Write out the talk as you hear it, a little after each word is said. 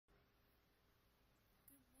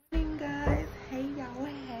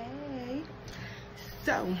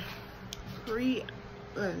So,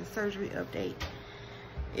 pre-surgery update.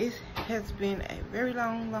 It has been a very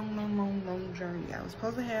long journey. I was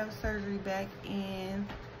supposed to have surgery back in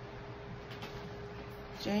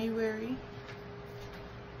January.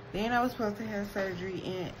 Then I was supposed to have surgery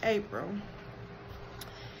in April.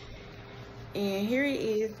 And here it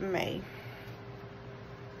is, May.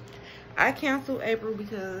 I canceled April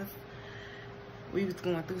because we was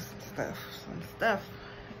going through some stuff.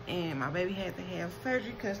 And my baby had to have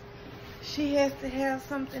surgery because she has to have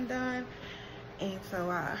something done. And so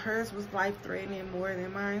hers was life-threatening more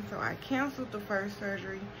than mine. So I canceled the first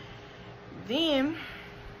surgery. Then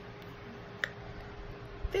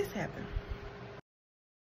this happened.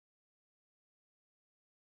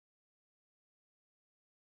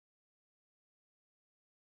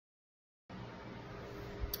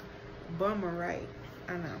 Bummer, right?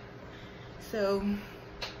 I know. So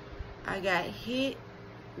I got hit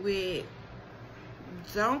with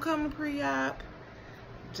don't come to pre-op,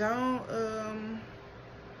 don't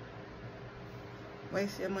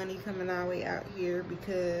waste your money coming all the way out here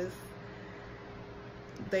because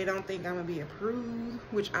they don't think I'm gonna be approved,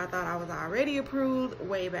 which I thought I was already approved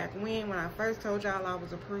way back when I first told y'all I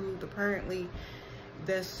was approved. Apparently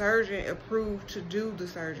the surgeon approved to do the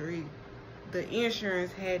surgery. The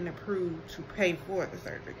insurance hadn't approved to pay for the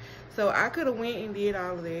surgery. So I could have went and did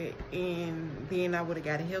all of that, and then I would have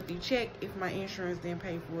got a healthy check if my insurance didn't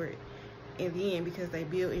pay for it in the end, because they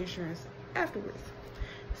bill insurance afterwards.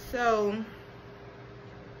 So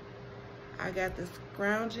I got the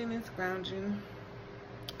scrounging, and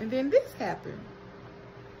then this happened.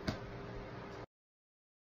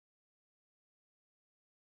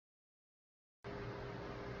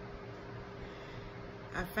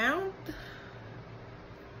 I found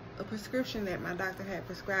a prescription that my doctor had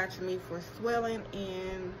prescribed to me for swelling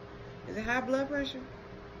and, is it high blood pressure?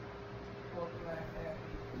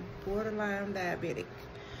 Borderline diabetic.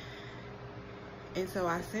 And so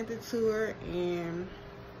I sent it to her, and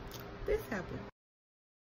this happened.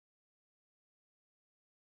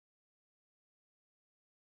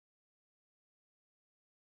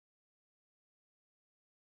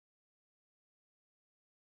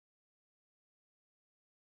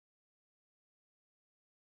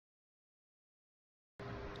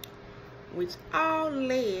 Which all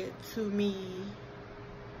led to me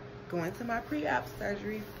going to my pre-op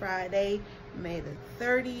surgery Friday, May the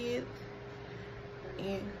 30th.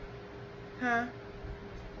 And,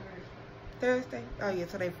 Thursday? Oh yeah,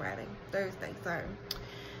 today Friday. Thursday, sorry.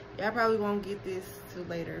 Y'all probably won't get this till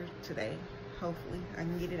later today. Hopefully, I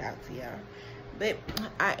can get it out to y'all. But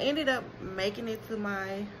I ended up making it to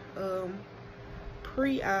my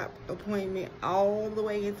pre-op appointment all the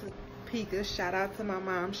way into Topeka. Shout out to my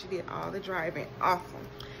mom. She did all the driving. Awesome.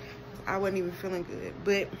 I wasn't even feeling good.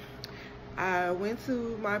 But I went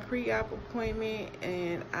to my pre-op appointment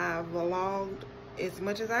and I vlogged as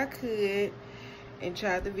much as I could and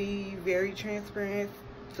tried to be very transparent,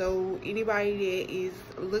 so anybody that is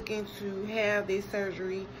looking to have this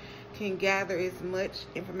surgery can gather as much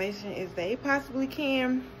information as they possibly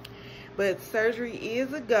can. But surgery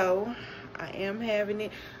is a go. I am having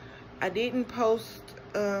it. I didn't post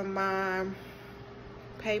my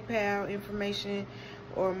PayPal information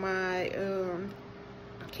or my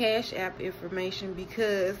Cash App information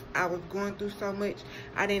because I was going through so much.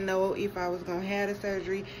 I didn't know if I was gonna have the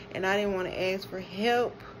surgery, and I didn't want to ask for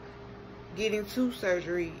help getting to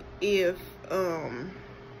surgery if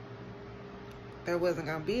there wasn't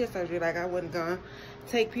gonna be a surgery. Like, I wasn't gonna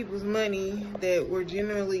take people's money that were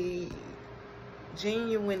genuinely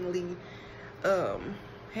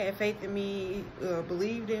had faith in me,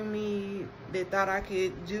 believed in me, that thought I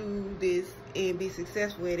could do this and be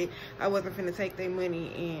successful at it. I wasn't finna take their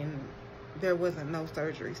money and there wasn't no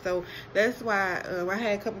surgery. So that's why I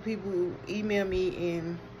had a couple people email me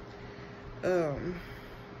and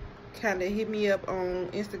kind of hit me up on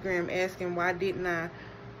Instagram asking why didn't I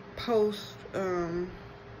post the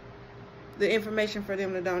information for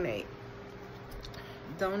them to donate.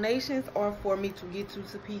 Donations are for me to get to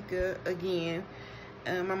Topeka again.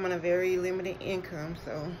 I'm on a very limited income,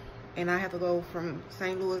 so, and I have to go from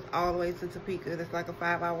St. Louis all the way to Topeka. That's like a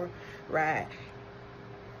 5-hour ride.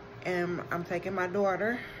 And I'm taking my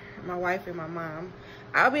daughter, my wife, and my mom.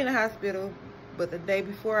 I'll be in the hospital, but the day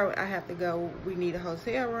before I have to go, we need a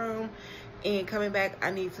hotel room. And coming back, I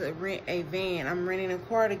need to rent a van. I'm renting a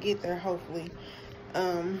car to get there, hopefully.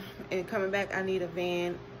 And coming back, I need a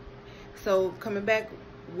van. So coming back,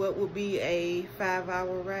 what would be a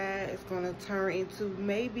 5-hour ride is going to turn into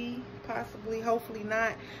maybe, possibly, hopefully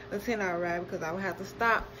not, a 10-hour ride, because I would have to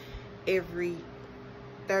stop every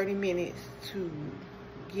 30 minutes to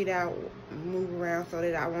get out, move around so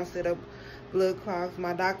that I won't set up blood clots.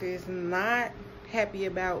 My doctor is not happy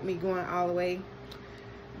about me going all the way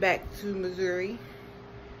back to Missouri,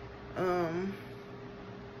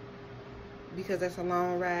 because that's a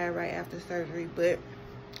long ride right after surgery. But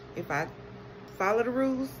if I follow the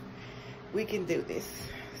rules, we can do this.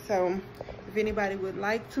 So if anybody would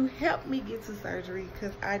like to help me get to surgery,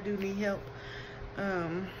 because I do need help,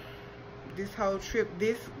 this whole trip,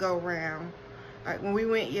 this go round, like when we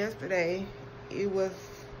went yesterday, it was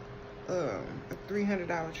a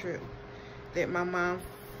 $300 trip that my mom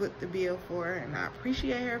foot the bill for, and I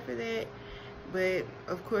appreciate her for that. But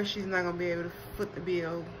of course she's not gonna be able to foot the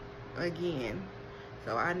bill again,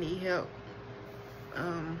 so I need help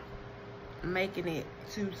making it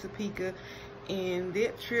to Topeka. And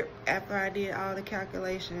that trip, after I did all the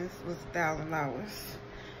calculations, was $1,000.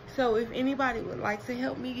 So if anybody would like to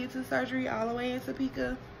help me get to surgery all the way in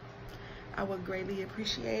Topeka, I would greatly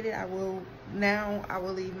appreciate it. I will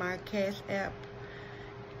leave my Cash App.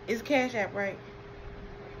 It's Cash App, right?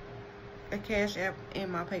 A Cash App and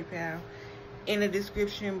my PayPal in the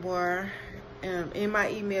description bar, in my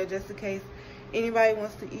email, just in case anybody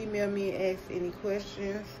wants to email me and ask any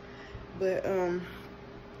questions. But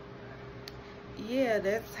yeah,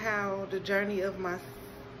 that's how the journey of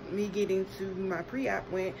me getting to my pre-op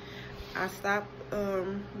went. I stopped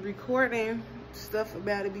recording stuff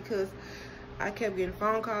about it because I kept getting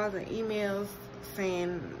phone calls and emails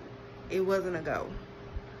saying it wasn't a go,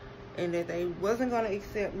 and that they wasn't going to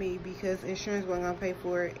accept me because insurance wasn't going to pay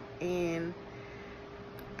for it, and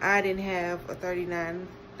I didn't have a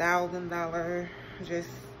 $39,000 just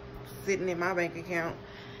sitting in my bank account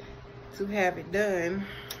to have it done.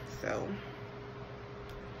 So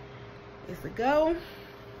it's a go.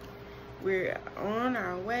 We're on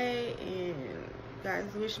our way, and guys,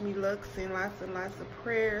 wish me luck, send lots and lots of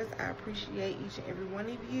prayers. I appreciate each and every one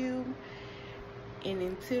of you. And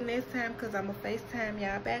until next time, because I'm gonna FaceTime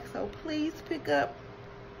y'all back, so please pick up.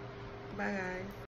 Bye, guys.